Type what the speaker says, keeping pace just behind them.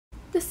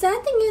The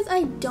sad thing is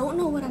I don't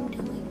know what I'm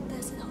doing.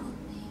 That's the whole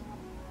thing.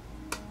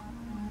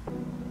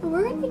 But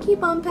we're gonna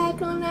keep on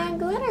packing on that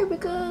glitter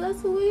because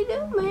that's what we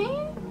do,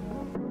 man.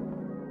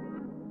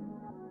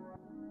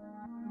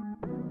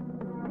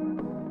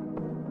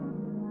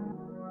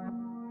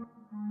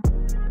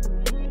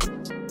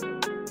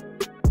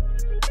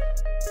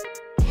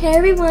 Hey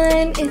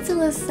everyone, it's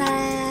Alyssa.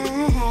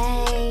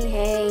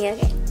 Hey,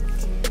 okay.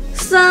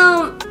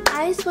 So,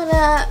 I just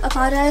wanna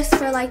apologize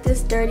for like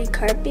this dirty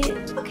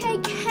carpet. Okay,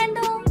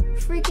 Kendall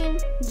freaking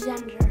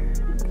Jenner.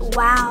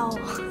 Wow.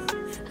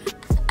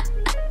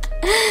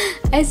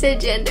 I said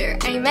gender.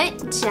 I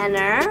meant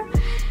Jenner.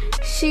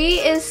 She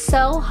is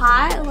so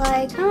hot,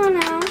 like, I don't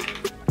know.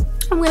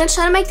 I'm gonna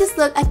try to make this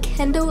look a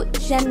Kendall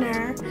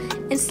Jenner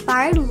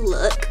inspired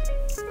look.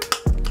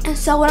 And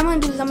so what I'm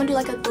gonna do is I'm gonna do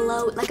like a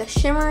glow, like a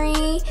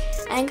shimmery,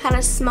 and kind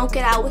of smoke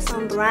it out with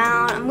some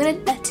brown. I'm gonna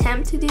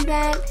attempt to do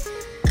that.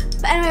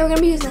 But anyway, we're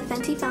gonna be using a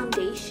Fenty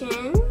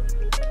foundation.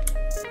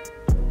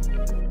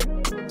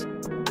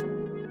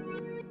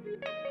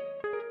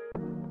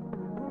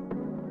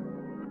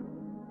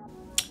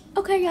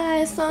 Okay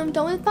guys, so I'm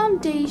done with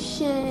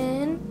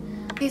foundation.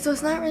 Okay, so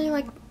it's not really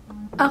like,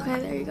 okay,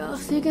 there you go.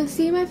 So you can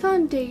see my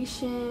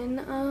foundation.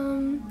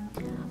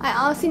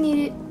 I also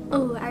needed,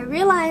 oh, I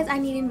realized I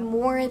needed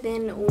more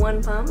than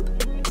one pump.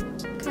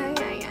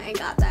 Okay, yeah, I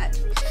got that.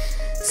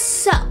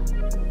 So,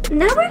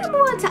 now we're gonna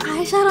move on to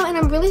eyeshadow, and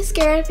I'm really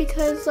scared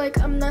because, like,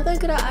 I'm not that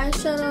good at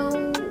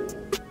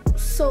eyeshadow.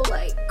 So,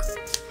 like,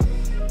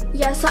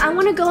 yeah, so I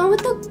want to go in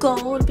with the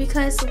gold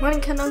because when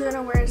Kendall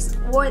Jenner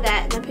wore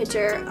that in the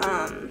picture,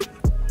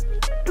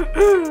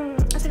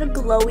 it's like a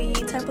glowy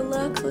type of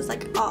look. So it's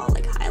like all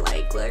like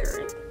highlight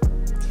glitter.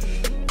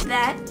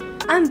 That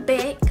I'm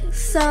big,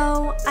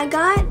 so I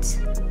got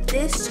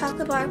this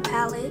chocolate bar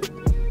palette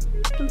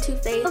from Too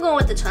Faced. I'm going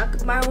with the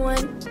chocolate bar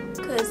one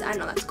because I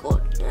know that's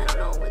gold. I don't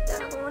know what the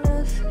other one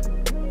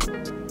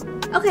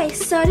is. Okay,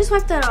 so I just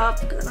wiped that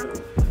off because I don't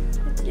know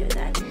what to do with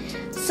that.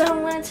 So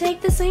I'm gonna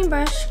take the same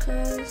brush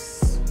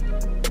because,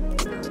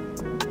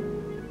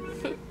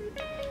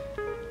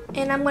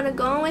 and I'm gonna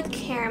go in with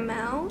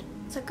caramel.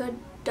 It's like a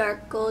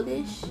dark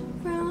goldish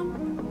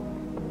brown.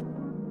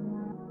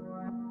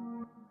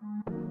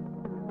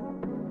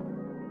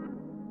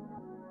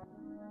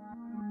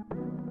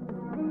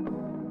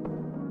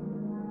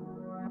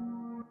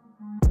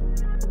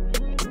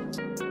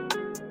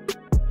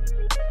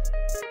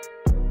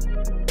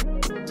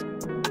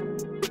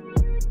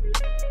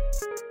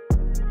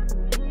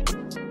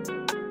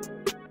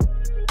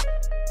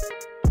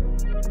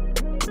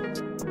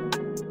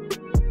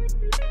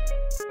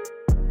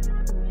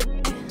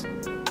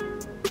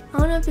 I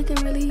don't know if you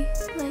can really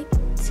like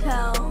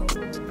tell.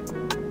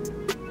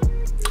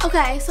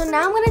 Okay, so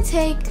now I'm gonna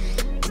take,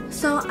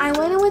 so I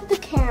went in with the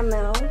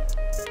caramel.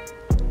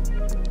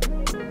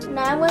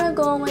 Now I'm gonna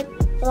go in with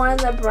one of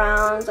the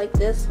browns, like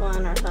this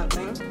one or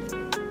something,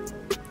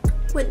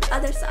 with the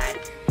other side.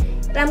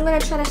 And I'm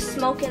gonna try to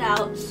smoke it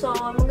out. So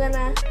I'm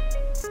gonna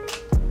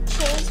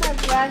change my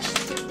brush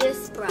to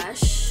this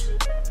brush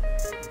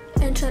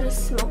and try to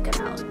smoke it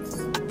out.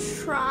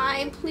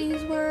 Try,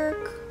 please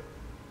work.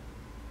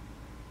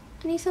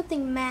 I need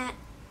something matte.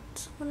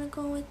 I'm gonna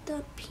go with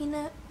the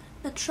peanut,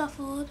 the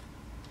truffled.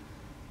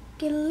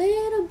 Get a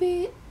little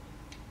bit.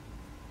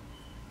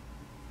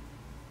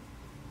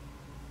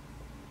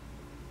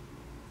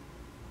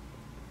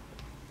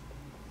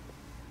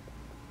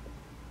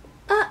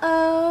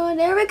 Uh-oh,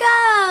 there we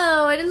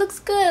go. It looks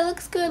good, it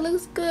looks good, it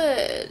looks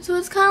good. So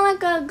it's kind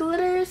of like a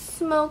glitter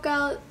smoke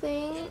out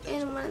thing,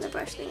 and one of the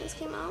brush things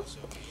came out.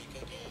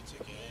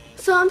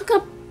 So I'm just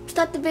gonna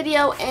start the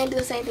video and do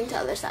the same thing to the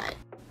other side.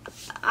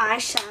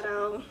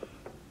 Eyeshadow,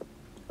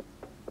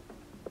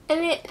 and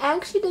it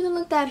actually doesn't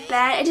look that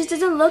bad. It just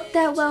doesn't look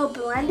that well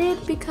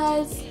blended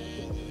because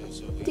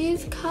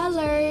these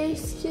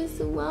colors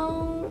just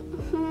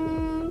won't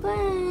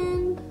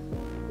blend.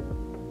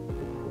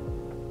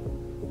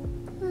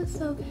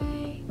 That's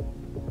okay.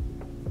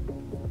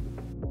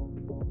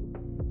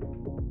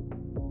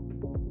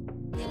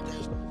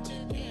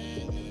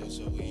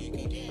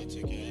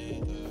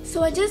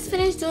 So I just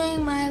finished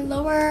doing my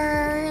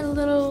lower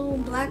little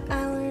black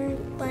eyeliner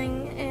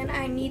thing, and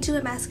I need to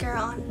put mascara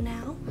on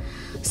now.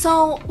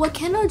 So with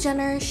Kendall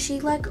Jenner,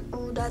 she like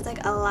does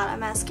like a lot of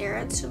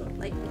mascara to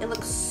like, it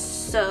looks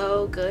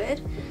so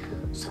good.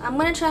 So I'm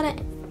gonna try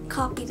to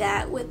copy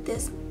that with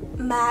this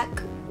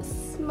MAC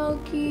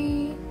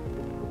Smoky.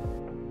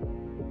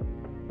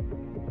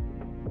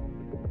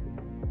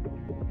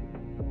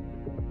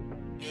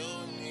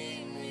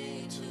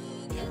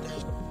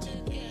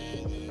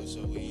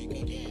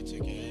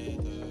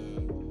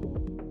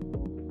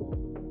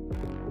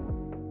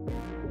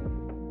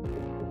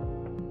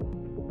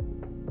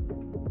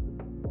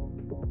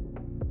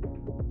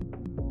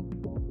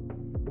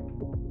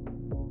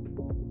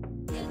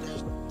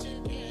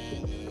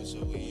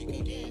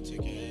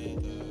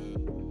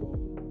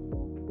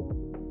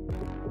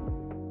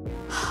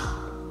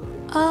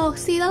 Oh,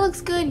 see, that looks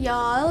good,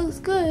 y'all. That looks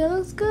good. That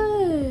looks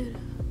good.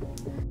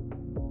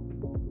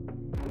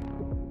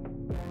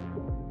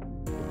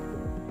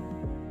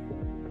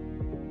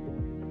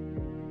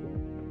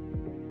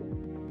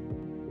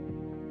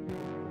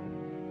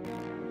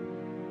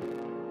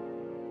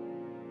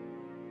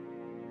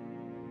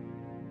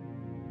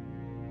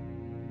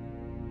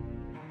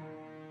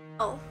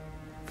 Oh,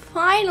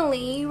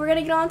 finally, we're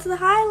gonna get on to the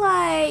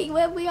highlight,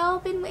 what we all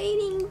been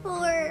waiting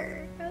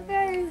for.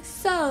 Okay,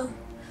 so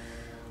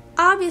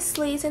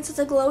obviously, since it's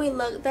a glowy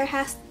look, the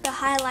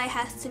highlight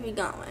has to be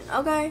going.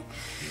 Okay,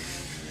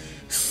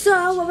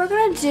 so what we're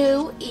gonna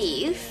do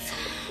is,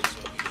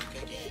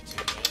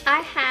 I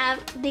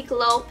have the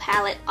Glow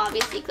palette,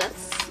 obviously, because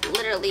that's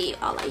literally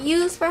all I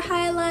use for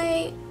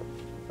highlight.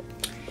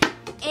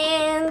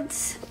 And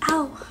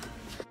ow.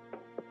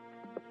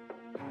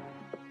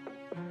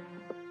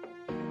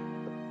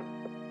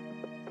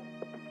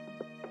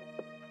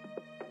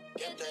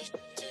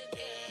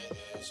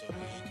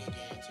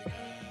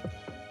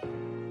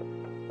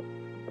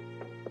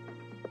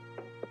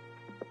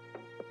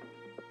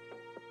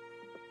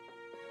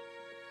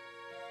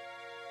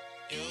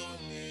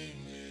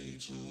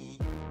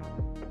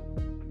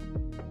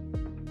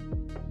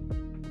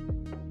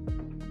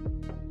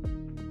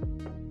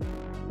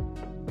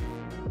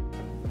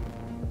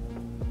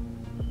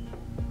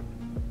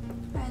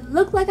 I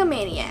look like a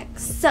maniac.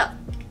 So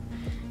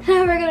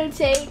now we're gonna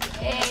take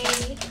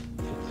a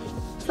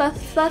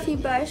fluffy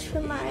brush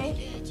for my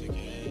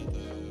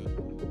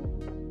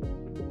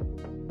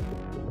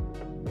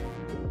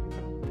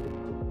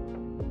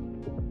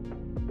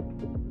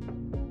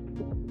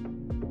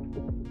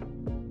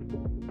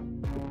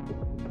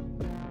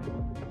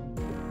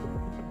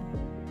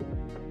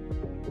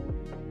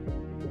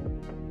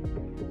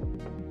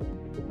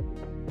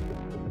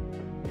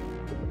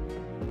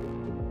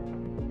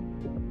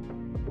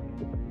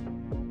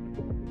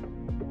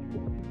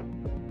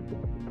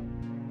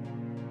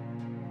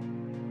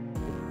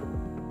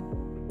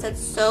it's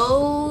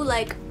so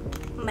like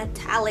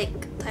metallic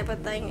type of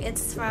thing.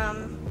 It's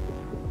from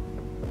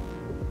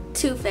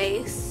Too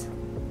Faced,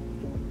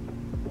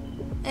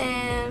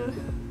 and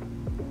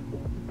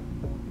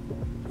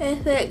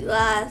if the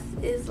glass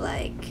is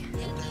like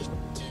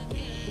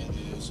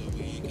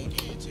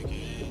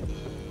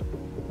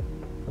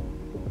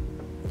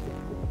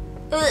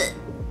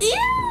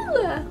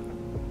ew.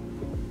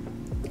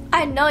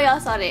 I know y'all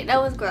saw that.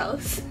 That was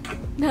gross.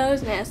 That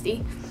was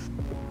nasty.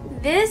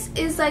 This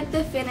is like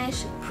the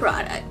finished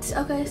product.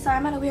 Okay, sorry,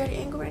 I'm at a weird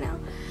angle right now.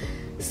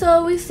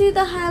 So we see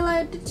the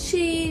highlight, the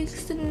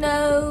cheeks, the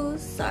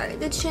nose. Sorry,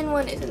 the chin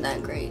one isn't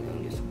that great.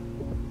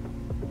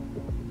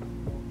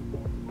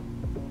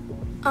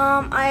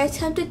 I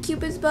attempted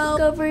Cupid's bow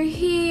over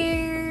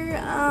here.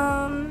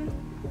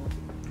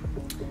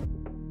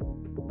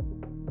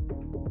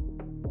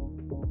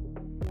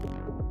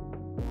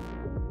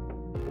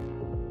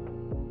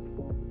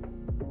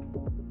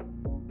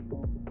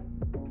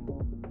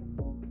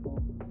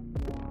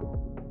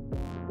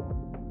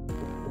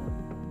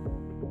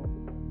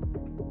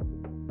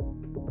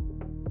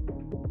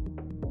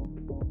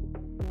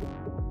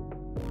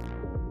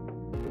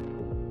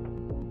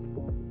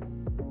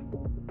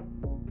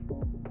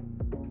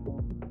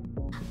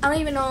 I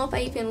don't even know if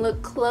I even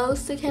look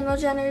close to Kendall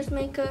Jenner's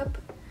makeup,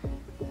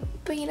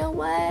 but you know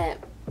what?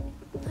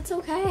 That's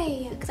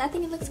okay, because I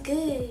think it looks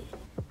good.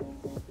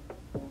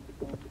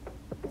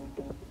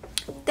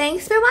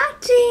 Thanks for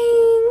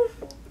watching!